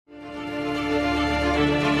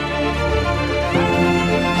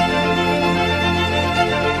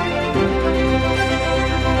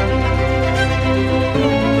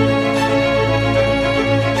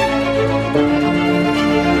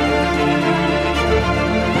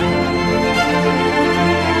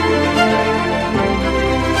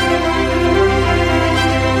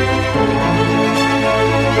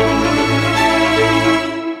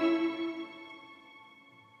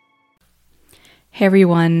Hey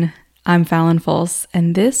everyone, I'm Fallon Fulse,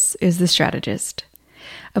 and this is The Strategist,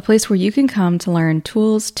 a place where you can come to learn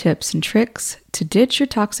tools, tips, and tricks to ditch your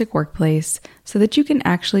toxic workplace so that you can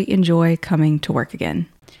actually enjoy coming to work again.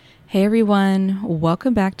 Hey everyone,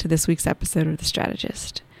 welcome back to this week's episode of The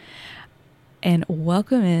Strategist, and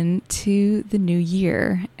welcome into the new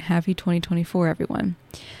year. Happy 2024, everyone.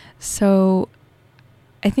 So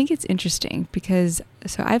I think it's interesting because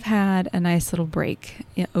I've had a nice little break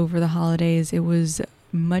over the holidays. It was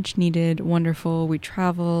much needed, wonderful. We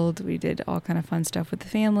traveled, we did all kind of fun stuff with the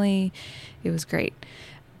family. It was great.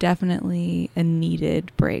 Definitely a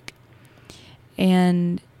needed break.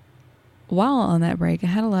 And while on that break, I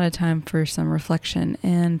had a lot of time for some reflection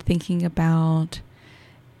and thinking about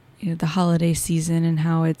the holiday season and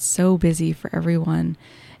how it's so busy for everyone.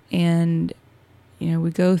 And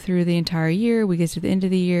we go through the entire year, we get to the end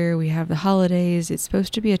of the year, we have the holidays. It's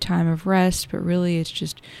supposed to be a time of rest, but really it's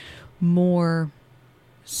just more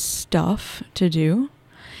stuff to do.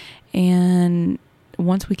 And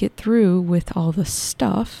once we get through with all the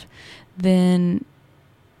stuff, then,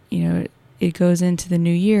 it goes into the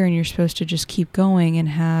new year and you're supposed to just keep going and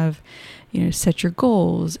have, set your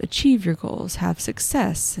goals, achieve your goals, have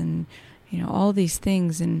success and, all these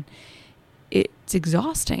things. And it's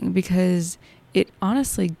exhausting because it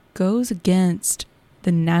honestly goes against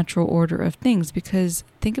the natural order of things, because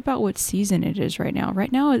think about what season it is right now. Right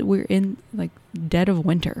now, we're in dead of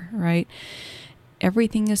winter, right?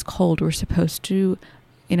 Everything is cold. We're supposed to,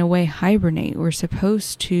 in a way, hibernate. We're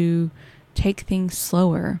supposed to take things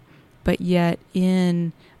slower. But yet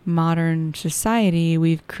in modern society,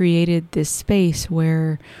 we've created this space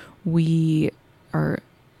where we are,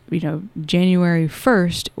 January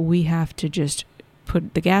 1st, we have to just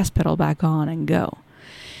put the gas pedal back on and go.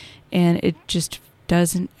 And it just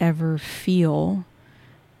doesn't ever feel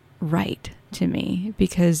right to me,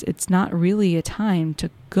 because it's not really a time to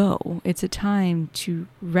go. It's a time to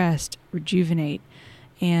rest, rejuvenate,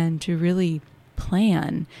 and to really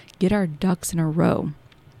plan, get our ducks in a row.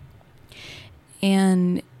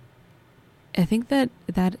 And I think that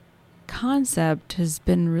concept has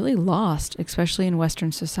been really lost, especially in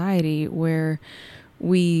Western society, where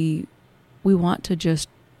we want to just,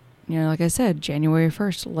 like I said, January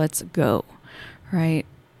 1st, let's go, right?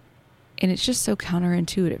 And it's just so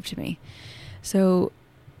counterintuitive to me. So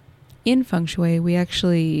in Feng Shui, we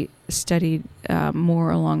actually studied more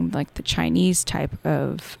along the Chinese type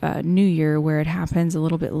of New Year, where it happens a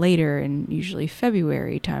little bit later in usually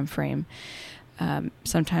February timeframe,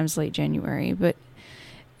 sometimes late January. But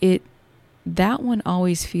that one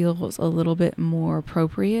always feels a little bit more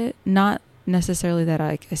appropriate, not necessarily that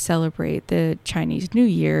I celebrate the Chinese New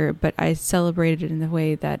Year, but I celebrate it in the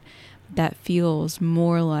way that feels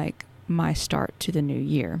more like my start to the new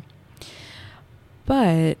year.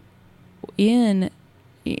 But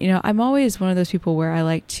I'm always one of those people where I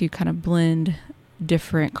like to kind of blend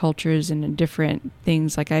different cultures and different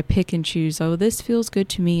things. Like I pick and choose, this feels good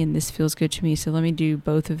to me and this feels good to me, so let me do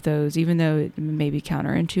both of those, even though it may be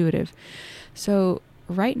counterintuitive. So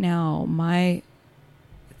right now, my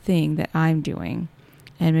thing that I'm doing,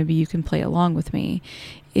 and maybe you can play along with me,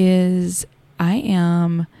 is I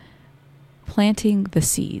am planting the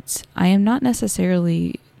seeds. I am not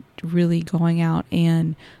necessarily really going out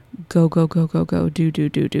and go,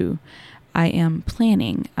 do. I am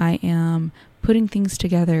planning. I am putting things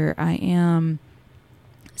together. I am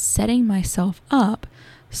setting myself up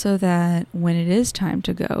so that when it is time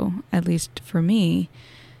to go, at least for me,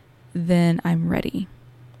 then I'm ready.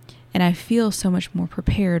 And I feel so much more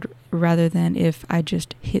prepared rather than if I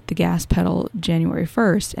just hit the gas pedal January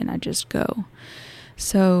 1st and I just go.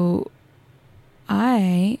 So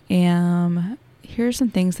here's some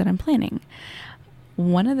things that I'm planning.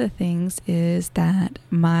 One of the things is that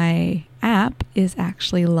my app is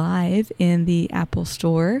actually live in the Apple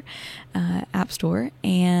Store, App Store,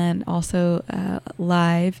 and also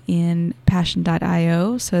live in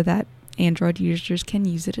Passion.io so that Android users can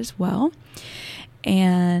use it as well.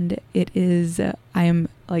 And it is, I am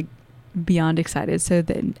beyond excited. So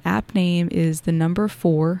the app name is the number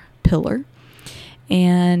 4 Pillar,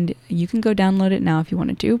 and you can go download it now if you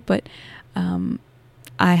wanted to, but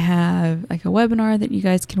I have a webinar that you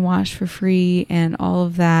guys can watch for free, and all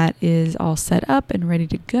of that is all set up and ready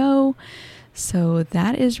to go. So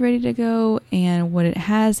that is ready to go. And what it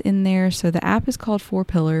has in there, so the app is called 4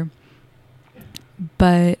 Pillar,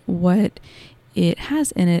 but what it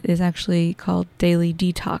has in it is actually called Daily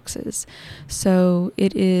Detoxes. So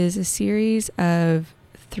it is a series of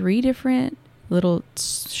 3 different little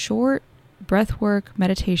short breathwork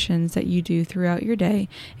meditations that you do throughout your day.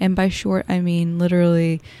 And by short, I mean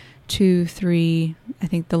literally 2, 3, I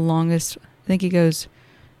think the longest think it goes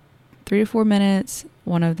 3 to 4 minutes.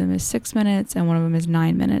 One of them is 6 minutes and one of them is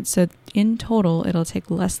 9 minutes. So in total, it'll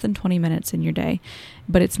take less than 20 minutes in your day,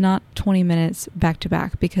 but it's not 20 minutes back to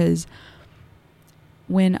back, because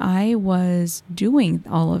when I was doing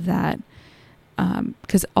all of that,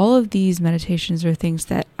 because all of these meditations are things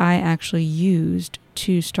that I actually used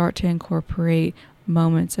to start to incorporate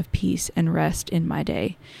moments of peace and rest in my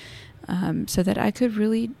day, so that I could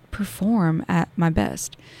really perform at my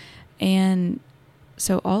best. And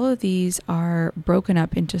so all of these are broken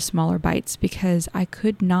up into smaller bites, because I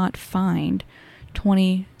could not find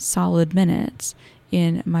 20 solid minutes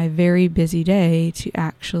in my very busy day to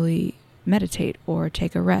actually meditate or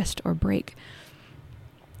take a rest or break.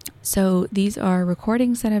 So these are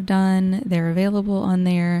recordings that I've done. They're available on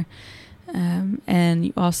there. And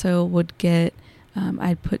you also would get,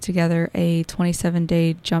 I'd put together a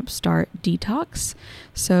 27-day jumpstart detox.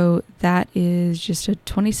 So that is just a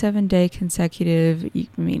 27-day consecutive.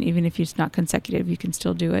 Even if it's not consecutive, you can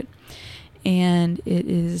still do it. And it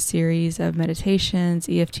is a series of meditations,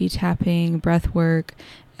 EFT tapping, breath work.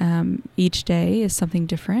 Each day is something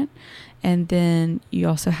different. And then you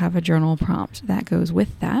also have a journal prompt that goes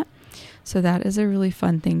with that. So that is a really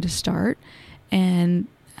fun thing to start. And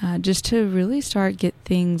just to really get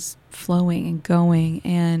things flowing and going,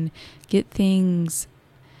 and get things,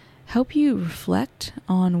 help you reflect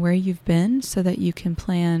on where you've been so that you can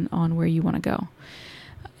plan on where you want to go.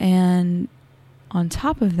 And on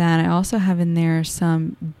top of that, I also have in there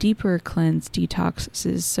some deeper cleanse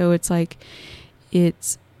detoxes. So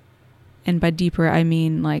and by deeper, I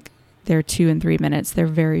mean like they're 2 and 3 minutes. They're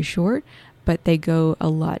very short, but they go a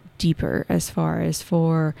lot deeper as far as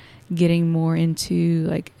for getting more into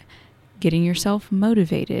like getting yourself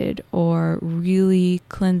motivated, or really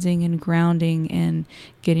cleansing and grounding and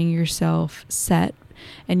getting yourself set.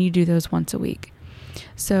 And you do those once a week.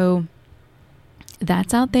 So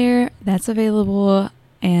that's out there, that's available.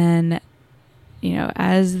 And,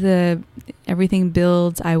 as everything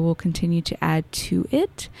builds, I will continue to add to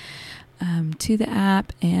it, to the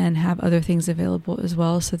app, and have other things available as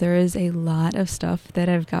well. So there is a lot of stuff that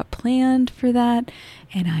I've got planned for that.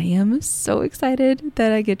 And I am so excited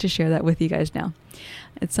that I get to share that with you guys now.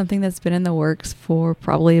 It's something that's been in the works for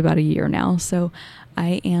probably about a year now. So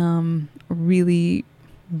I am really,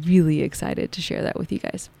 really excited to share that with you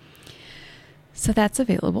guys. So that's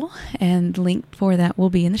available, and the link for that will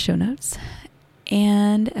be in the show notes.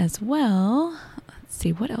 And as well, let's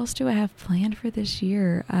see, what else do I have planned for this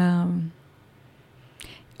year?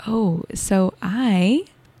 So I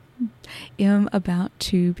am about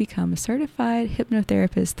to become a certified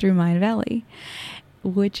hypnotherapist through Mindvalley,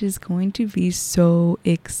 which is going to be so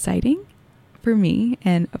exciting for me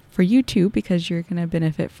and for you too, because you're going to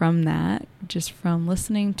benefit from that just from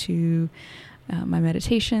listening to my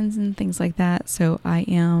meditations and things like that. So I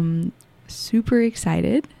am super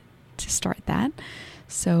excited to start that.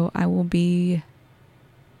 So I will be,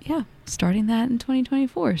 starting that in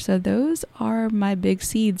 2024. So those are my big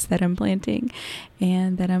seeds that I'm planting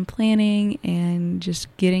and that I'm planning, and just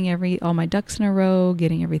getting all my ducks in a row,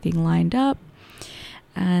 getting everything lined up.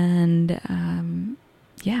 And,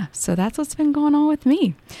 so that's what's been going on with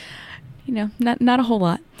me. Not a whole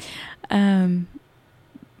lot.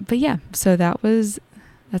 But so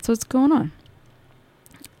that's what's going on.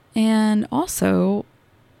 And also,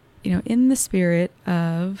 in the spirit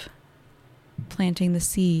of planting the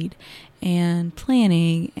seed and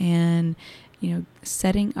planning and,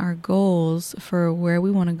 setting our goals for where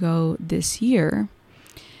we want to go this year,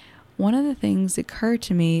 one of the things that occurred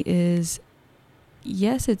to me is,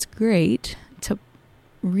 yes, it's great to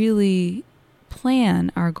really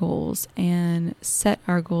plan our goals and set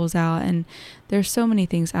our goals out. And there's so many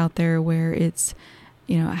things out there where it's,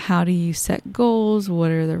 how do you set goals?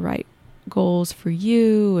 What are the right goals for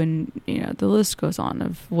you? And, the list goes on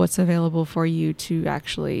of what's available for you to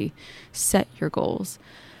actually set your goals.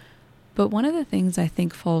 But one of the things I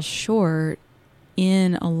think falls short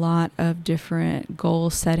in a lot of different goal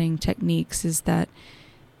setting techniques is that,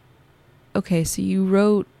 okay, so you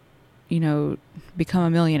wrote, become a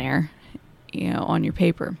millionaire, on your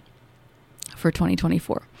paper for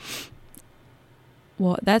 2024.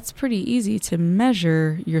 Well, that's pretty easy to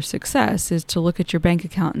measure your success, is to look at your bank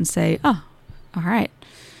account and say, oh, all right,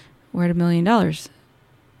 we're at $1 million.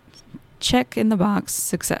 Check in the box,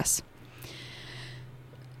 success.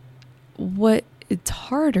 What it's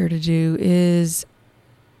harder to do is,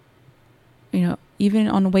 even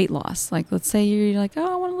on weight loss, like let's say you're like,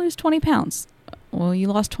 oh, I want to lose 20 pounds. Well, you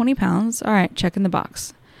lost 20 pounds. All right, check in the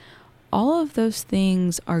box. All of those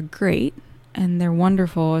things are great, and they're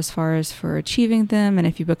wonderful as far as for achieving them. And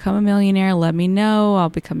if you become a millionaire, let me know. I'll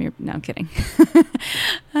become your, no, I'm kidding.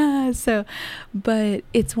 But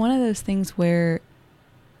it's one of those things where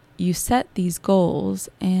you set these goals,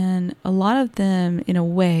 and a lot of them, in a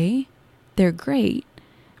way, they're great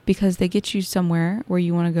because they get you somewhere where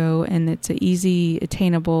you want to go, and it's an easy,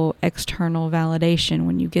 attainable external validation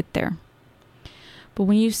when you get there. But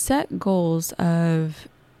when you set goals of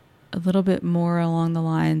a little bit more along the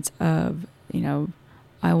lines of,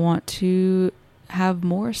 I want to have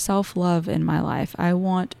more self-love in my life. I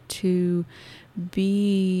want to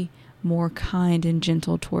be more kind and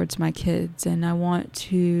gentle towards my kids, and I want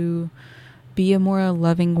to be a more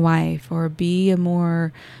loving wife, or be a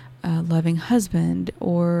more loving husband,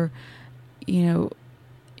 or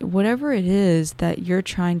whatever it is that you're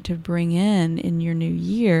trying to bring in your new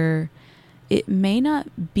year. It may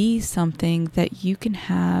not be something that you can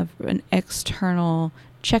have an external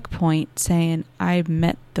checkpoint saying, I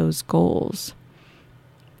met those goals.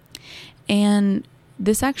 And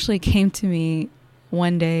this actually came to me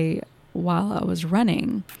one day while I was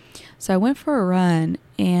running. So I went for a run,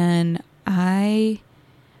 and I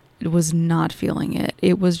was not feeling it.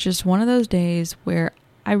 It was just one of those days where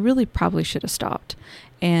I really probably should have stopped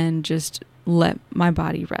and just let my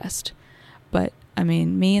body rest. But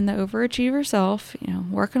me and the overachiever self,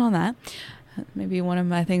 working on that. Maybe one of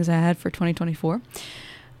my things I had for 2024.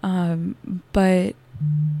 But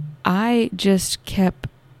I just kept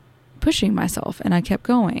pushing myself, and I kept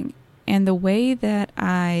going. And the way that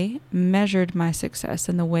I measured my success,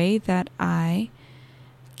 and the way that I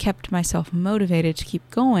kept myself motivated to keep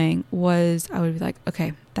going, was I would be like,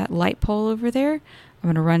 okay, that light pole over there, I'm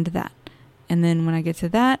going to run to that. And then when I get to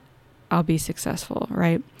that, I'll be successful,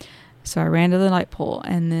 right? So I ran to the light pole,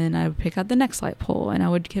 and then I would pick out the next light pole, and I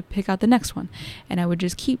would pick out the next one. And I would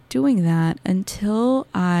just keep doing that until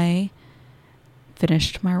I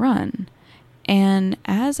finished my run. And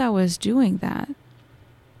as I was doing that,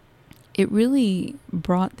 it really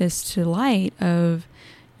brought this to light of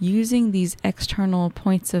using these external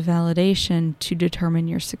points of validation to determine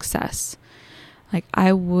your success. Like,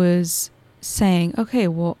 I was saying, okay,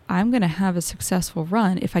 well, I'm going to have a successful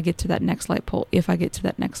run if I get to that next light pole, if I get to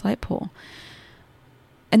that next light pole.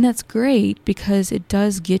 And that's great because it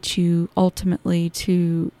does get you ultimately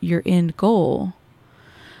to your end goal.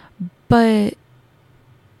 But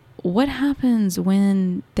what happens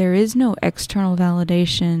when there is no external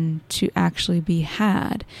validation to actually be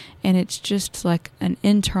had, and it's just like an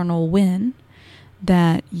internal win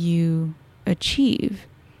that you achieve?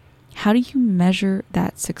 How do you measure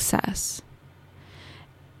that success?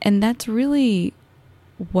 And that's really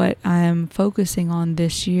what I'm focusing on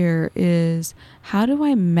this year, is how do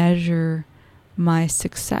I measure my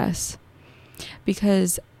success?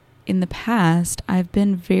 Because in the past, I've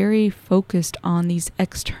been very focused on these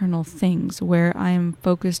external things where I am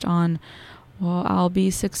focused on, well, I'll be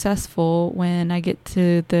successful when I get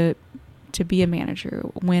to be a manager,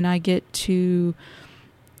 when I get to,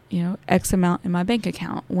 X amount in my bank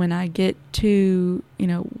account, when I get to,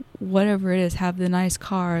 whatever it is, have the nice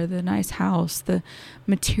car, the nice house, the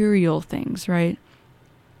material things, right?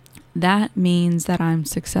 That means that I'm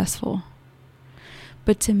successful.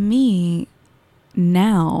 But to me,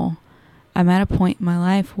 now I'm at a point in my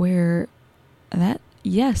life where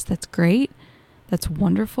yes, that's great. That's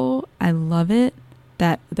wonderful. I love it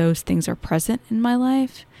that those things are present in my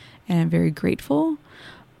life, and I'm very grateful.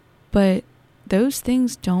 But those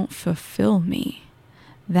things don't fulfill me.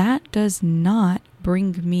 That does not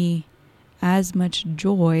bring me as much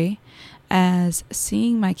joy as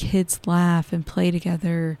seeing my kids laugh and play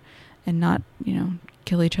together and not,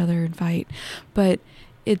 kill each other and fight. But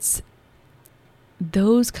it's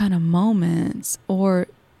those kind of moments, or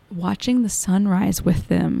watching the sunrise with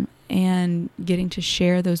them and getting to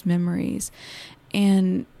share those memories.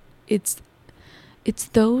 And it's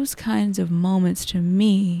those kinds of moments to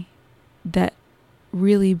me that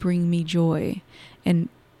really bring me joy and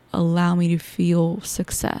allow me to feel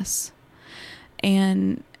success.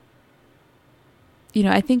 And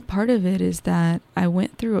I think part of it is that I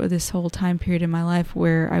went through this whole time period in my life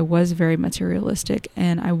where I was very materialistic,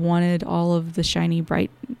 and I wanted all of the shiny,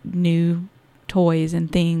 bright, new toys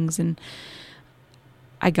and things, and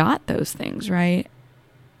I got those things, right?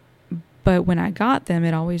 But when I got them,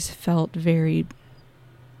 it always felt very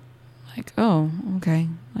like, oh, okay,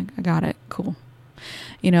 like I got it, cool.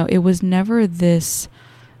 It was never this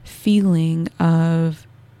feeling of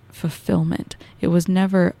fulfillment. It was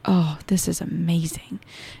never, oh, this is amazing.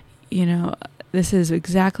 This is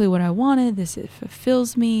exactly what I wanted. It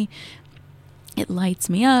fulfills me. It lights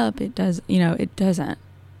me up. It does, it doesn't.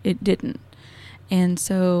 It didn't. And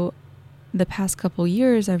so the past couple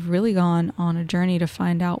years, I've really gone on a journey to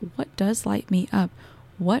find out what does light me up,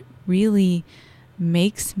 what really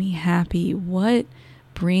makes me happy, what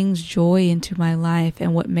brings joy into my life,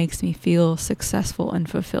 and what makes me feel successful and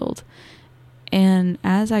fulfilled. And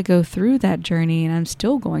as I go through that journey, and I'm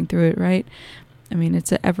still going through it, right? I mean,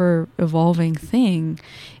 it's an ever evolving thing.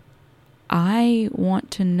 I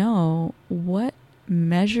want to know what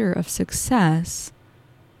measure of success,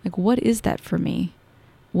 like what is that for me?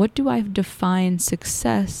 What do I define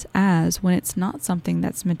success as when it's not something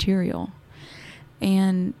that's material?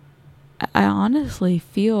 And I honestly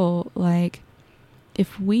feel like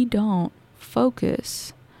if we don't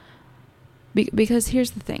focus, because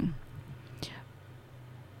here's the thing.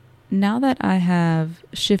 Now that I have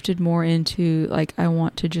shifted more into like, I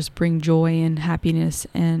want to just bring joy and happiness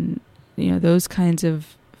and, those kinds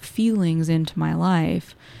of feelings into my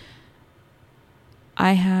life,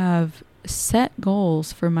 I have set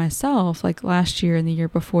goals for myself. Like last year and the year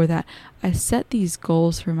before that, I set these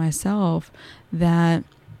goals for myself that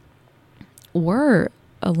were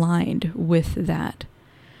aligned with that.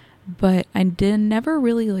 But I never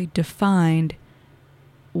really defined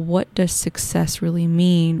what does success really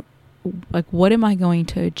mean? Like, what am I going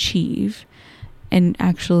to achieve and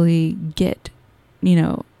actually get,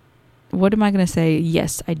 what am I going to say?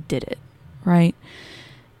 Yes, I did it, right?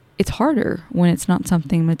 It's harder when it's not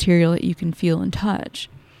something material that you can feel and touch.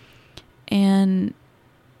 And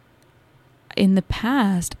in the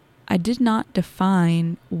past, I did not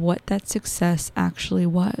define what that success actually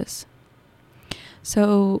was.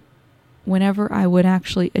 So whenever I would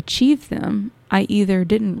actually achieve them, I either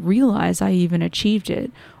didn't realize I even achieved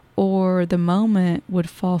it, or the moment would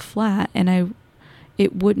fall flat and I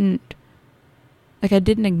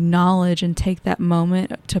didn't acknowledge and take that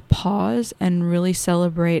moment to pause and really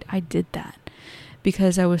celebrate I did that,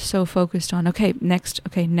 because I was so focused on, okay, next,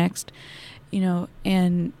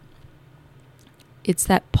 and it's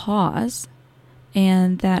that pause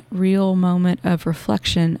and that real moment of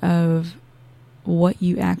reflection of what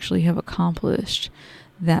you actually have accomplished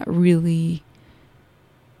that really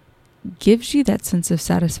gives you that sense of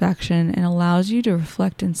satisfaction and allows you to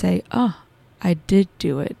reflect and say, oh, I did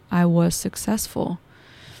do it. I was successful.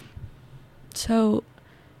 So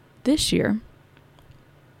this year,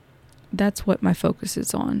 that's what my focus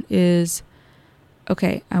is on is,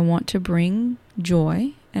 okay, I want to bring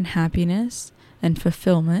joy and happiness and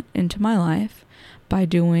fulfillment into my life by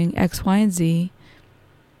doing X, Y, and Z.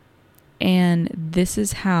 And this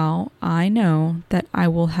is how I know that I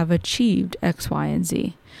will have achieved X, Y, and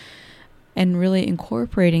Z. And really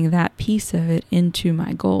incorporating that piece of it into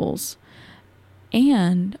my goals.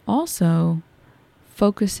 And also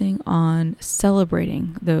focusing on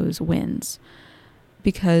celebrating those wins,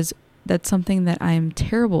 because that's something that I am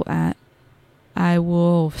terrible at. I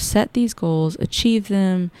will set these goals, achieve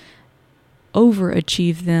them,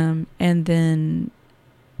 overachieve them, and then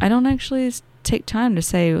I don't actually take time to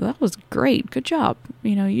say, well, that was great, good job,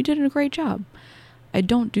 you did a great job. I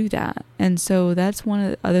don't do that. And so that's one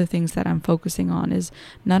of the other things that I'm focusing on is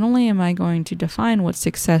not only am I going to define what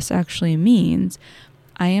success actually means,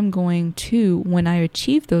 I am going to, when I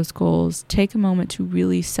achieve those goals, take a moment to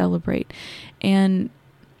really celebrate. And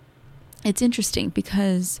it's interesting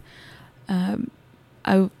because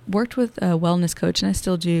I worked with a wellness coach, and I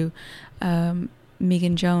still do,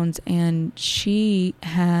 Megan Jones, and she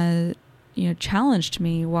had, challenged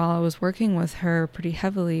me while I was working with her pretty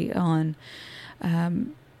heavily on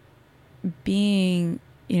being,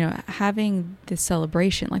 having this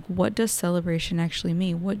celebration. Like, what does celebration actually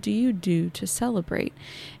mean? What do you do to celebrate?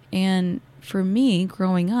 And for me,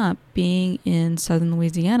 growing up, being in Southern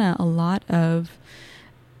Louisiana, a lot of,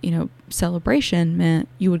 celebration meant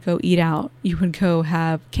you would go eat out. You would go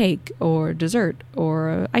have cake or dessert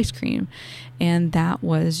or ice cream. And that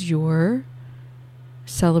was your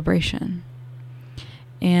celebration.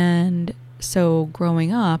 And so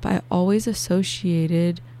growing up, I always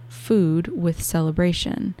associated food with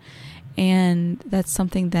celebration. And that's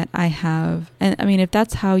something that I have. And I mean, if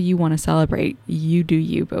that's how you want to celebrate, you do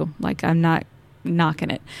you, boo. Like, I'm not knocking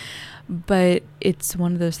it. But it's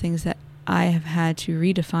one of those things that I have had to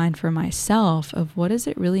redefine for myself of what does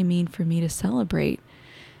it really mean for me to celebrate?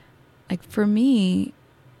 Like, for me,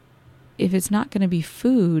 if it's not going to be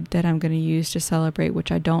food that I'm going to use to celebrate,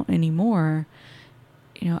 which I don't anymore,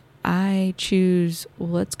 I choose, well,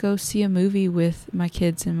 let's go see a movie with my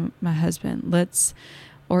kids and my husband.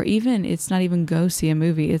 Or even, it's not even go see a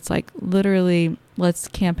movie. It's like literally, let's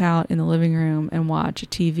camp out in the living room and watch a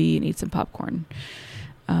TV and eat some popcorn.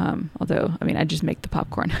 Although, I mean, I just make the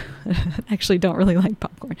popcorn. I actually don't really like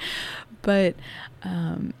popcorn. But,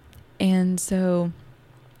 and so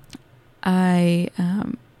I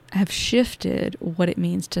have shifted what it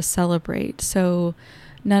means to celebrate. So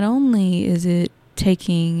not only is it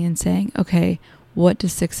taking and saying, okay, what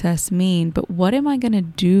does success mean? But what am I going to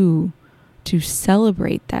do to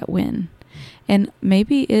celebrate that win? And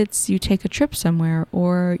maybe it's you take a trip somewhere,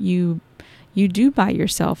 or you do buy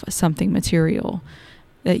yourself something material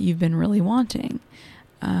that you've been really wanting.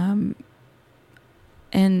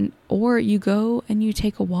 Or you go and you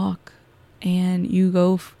take a walk and you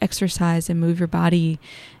go exercise and move your body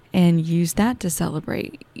and use that to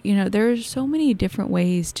celebrate. There's so many different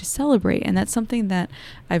ways to celebrate. And that's something that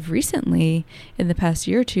I've recently, in the past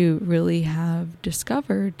year or two, really have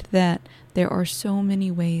discovered, that there are so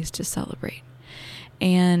many ways to celebrate.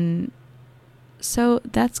 And so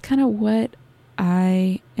that's kind of what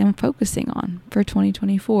I am focusing on for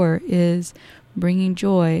 2024, is bringing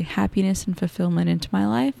joy, happiness, and fulfillment into my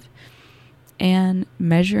life, and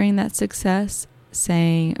measuring that success,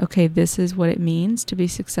 saying, okay, this is what it means to be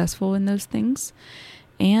successful in those things,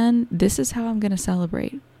 and this is how I'm going to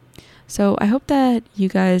celebrate. So I hope that you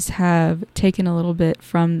guys have taken a little bit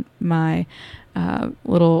from my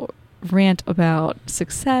little rant about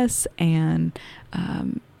success and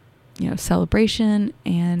celebration,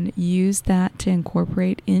 and use that to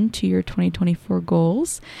incorporate into your 2024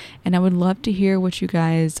 goals. And I would love to hear what you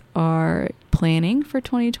guys are planning for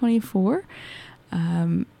 2024.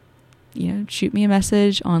 Shoot me a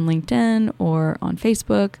message on LinkedIn or on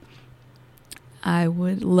Facebook. I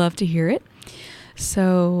would love to hear it.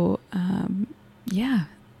 So,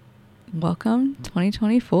 welcome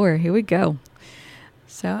 2024. Here we go.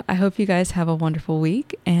 So I hope you guys have a wonderful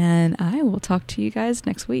week, and I will talk to you guys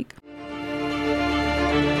next week.